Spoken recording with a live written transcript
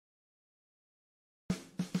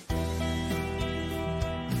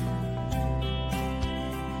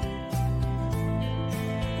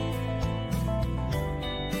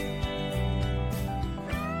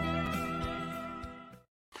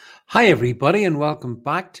Hi, everybody, and welcome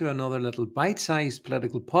back to another little bite sized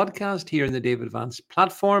political podcast here in the David Vance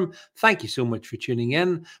platform. Thank you so much for tuning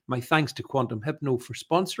in. My thanks to Quantum Hypno for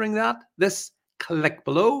sponsoring this. Click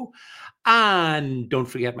below. And don't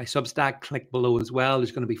forget my Substack, click below as well.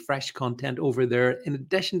 There's going to be fresh content over there. In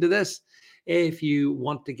addition to this, if you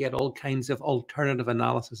want to get all kinds of alternative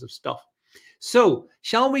analysis of stuff. So,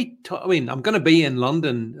 shall we? I'm going to be in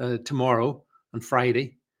London tomorrow on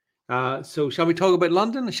Friday. So shall we talk about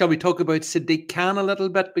London? Shall we talk about Sadiq Khan a little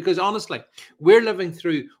bit? Because honestly, we're living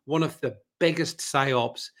through one of the biggest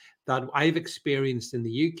psyops that I've experienced in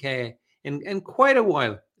the UK in quite a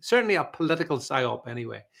while. Certainly a political psyop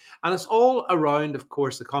anyway. And it's all around, of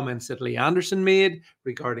course, the comments that Lee Anderson made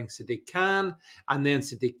regarding Sadiq Khan. And then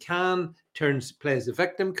Sadiq Khan plays the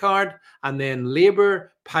victim card. And then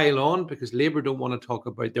Labour pile on because Labour don't want to talk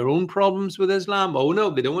about their own problems with Islam. Oh, no,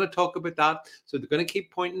 they don't want to talk about that. So they're going to keep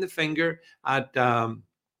pointing the finger at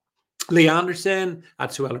Lee Anderson, at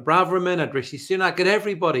Suella Braverman, at Rishi Sunak, at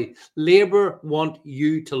everybody. Labour want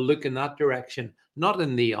you to look in that direction, not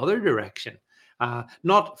in the other direction.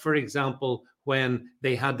 Not, for example, when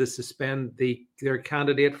they had to suspend their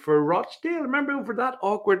candidate for Rochdale. Remember over that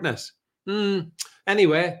awkwardness?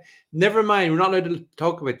 Anyway, never mind. We're not allowed to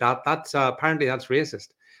talk about that. That's apparently that's racist.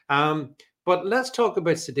 But let's talk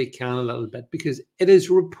about Sadiq Khan a little bit because it is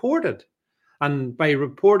reported. And by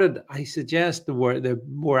reported, I suggest the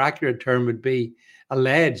more accurate term would be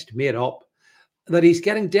alleged, made up, that he's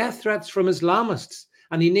getting death threats from Islamists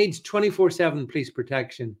and he needs 24/7 police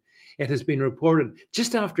protection. It has been reported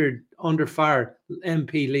just after under fire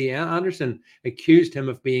MP Lee Anderson accused him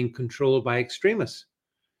of being controlled by extremists.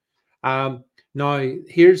 Now,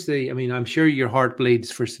 I'm sure your heart bleeds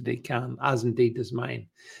for Sadiq Khan, as indeed does mine.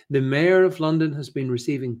 The mayor of London has been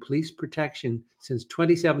receiving police protection since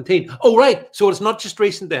 2017. Oh, right. So it's not just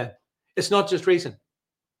recent then. It's not just recent.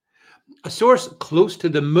 A source close to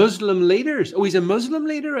the Muslim leaders, he's a Muslim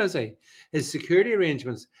leader, is he? His security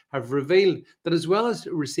arrangements have revealed that as well as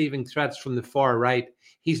receiving threats from the far right,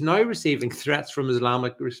 he's now receiving threats from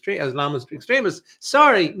Islamist extremists.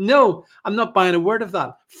 Sorry, no, I'm not buying a word of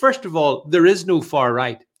that. First of all, there is no far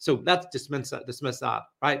right. So let's dismiss that,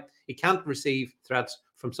 right? He can't receive threats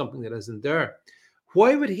from something that isn't there.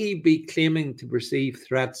 Why would he be claiming to receive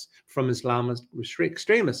threats from Islamist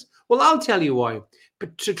extremists? Well, I'll tell you why.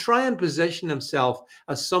 But to try and position himself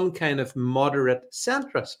as some kind of moderate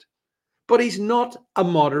centrist. But he's not a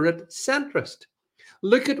moderate centrist.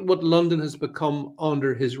 Look at what London has become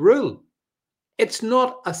under his rule. It's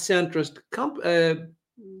not a centrist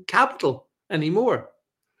capital anymore.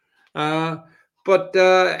 But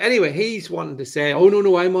anyway, he's wanting to say, oh,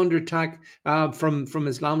 no, I'm under attack from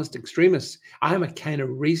Islamist extremists. I'm a kind of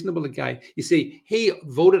reasonable guy. You see, he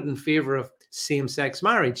voted in favor of same-sex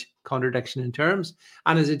marriage, contradiction in terms,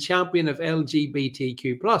 and is a champion of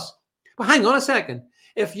LGBTQ+. But hang on a second.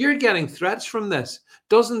 If you're getting threats from this,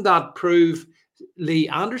 doesn't that prove Lee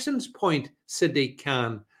Anderson's point, Sadiq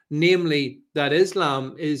Khan, namely that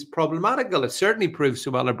Islam is problematical? It certainly proves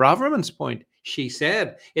Suella Braverman's point. She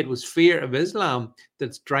said it was fear of Islam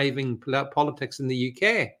that's driving politics in the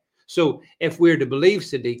UK. So if we're to believe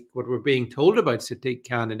Sadiq, what we're being told about Sadiq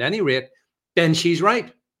Khan at any rate, then she's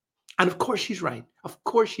right. And of course she's right. Of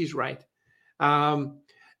course she's right. Now,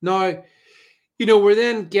 we're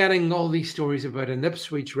then getting all these stories about an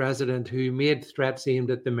Ipswich resident who made threats aimed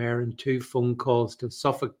at the mayor in 2 phone calls to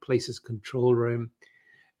Suffolk Police's control room.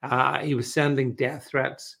 He was sending death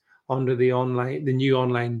threats under the new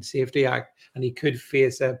Online Safety Act, and he could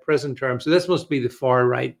face a prison term. So this must be the far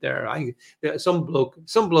right there. Some bloke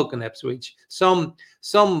in Ipswich, some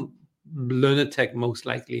lunatic most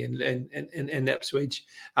likely in Ipswich,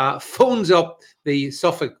 phones up the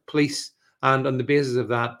Suffolk Police. And on the basis of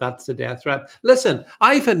that, that's a death threat. Listen,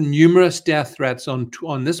 I've had numerous death threats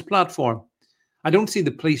on this platform. I don't see the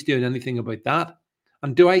police doing anything about that.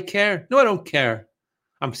 And do I care? No, I don't care.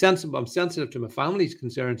 I'm sensitive to my family's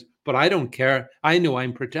concerns, but I don't care. I know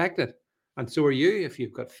I'm protected. And so are you if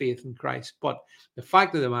you've got faith in Christ. But the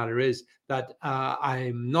fact of the matter is that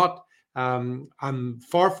I'm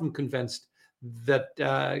far from convinced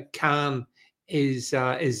that Khan is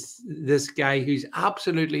this guy who's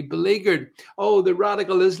absolutely beleaguered. Oh, the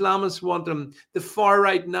radical Islamists want him. The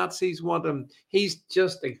far-right Nazis want him. He's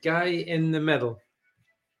just a guy in the middle.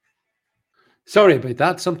 Sorry about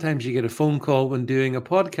that. Sometimes you get a phone call when doing a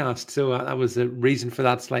podcast. So that was the reason for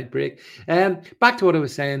that slight break. Back to what I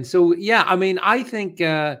was saying. So, yeah, I think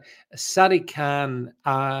Sadiq Khan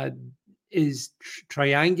is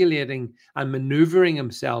triangulating and maneuvering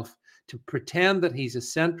himself to pretend that he's a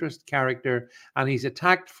centrist character and he's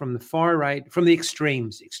attacked from the far right, from the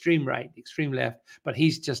extremes, extreme right, extreme left, but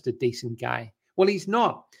he's just a decent guy. Well, he's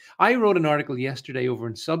not. I wrote an article yesterday over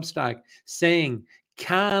in Substack saying,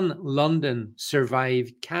 can London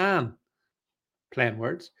survive Cannes? Plain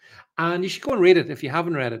words. And you should go and read it if you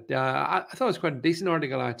haven't read it. I thought it was quite a decent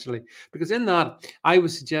article, actually, because in that I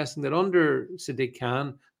was suggesting that under Sadiq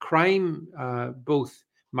Khan, crime, both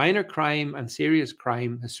minor crime and serious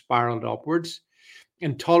crime, has spiraled upwards.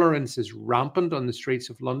 Intolerance is rampant on the streets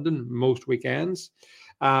of London most weekends.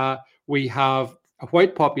 We have a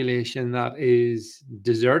white population that is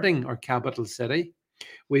deserting our capital city.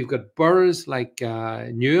 We've got boroughs like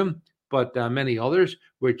Newham, but many others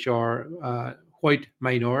which are white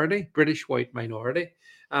minority, British white minority,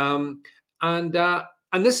 um, and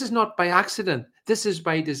this is not by accident. This is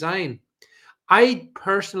by design. I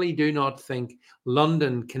personally do not think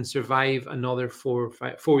London can survive another 4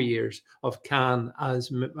 years of Khan as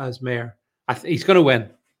mayor. He's going to win.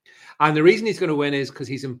 And the reason he's going to win is because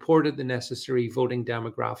he's imported the necessary voting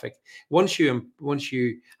demographic. Once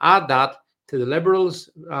you add that to the Liberals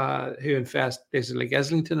who infest places like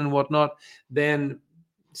Islington and whatnot, then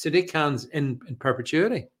Sadiq Khan's in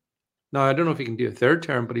perpetuity. Now, I don't know if he can do a third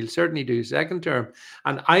term, but he'll certainly do a second term.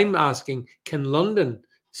 And I'm asking, can London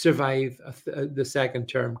survive the second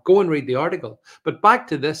term? Go and read the article. But back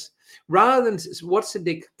to this, rather than what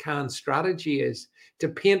Sadiq Khan's strategy is to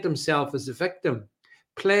paint himself as a victim,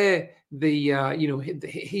 play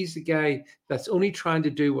he's the guy that's only trying to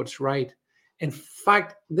do what's right. In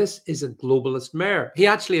fact, this is a globalist mayor. He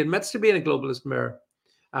actually admits to being a globalist mayor.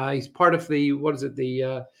 He's part of the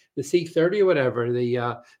C30 or whatever,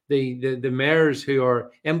 the mayors who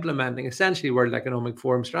are implementing essentially World Economic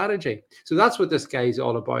Forum strategy. So that's what this guy is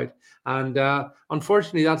all about. And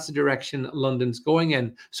unfortunately, that's the direction London's going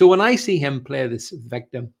in. So when I see him play this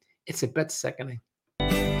victim, it's a bit sickening.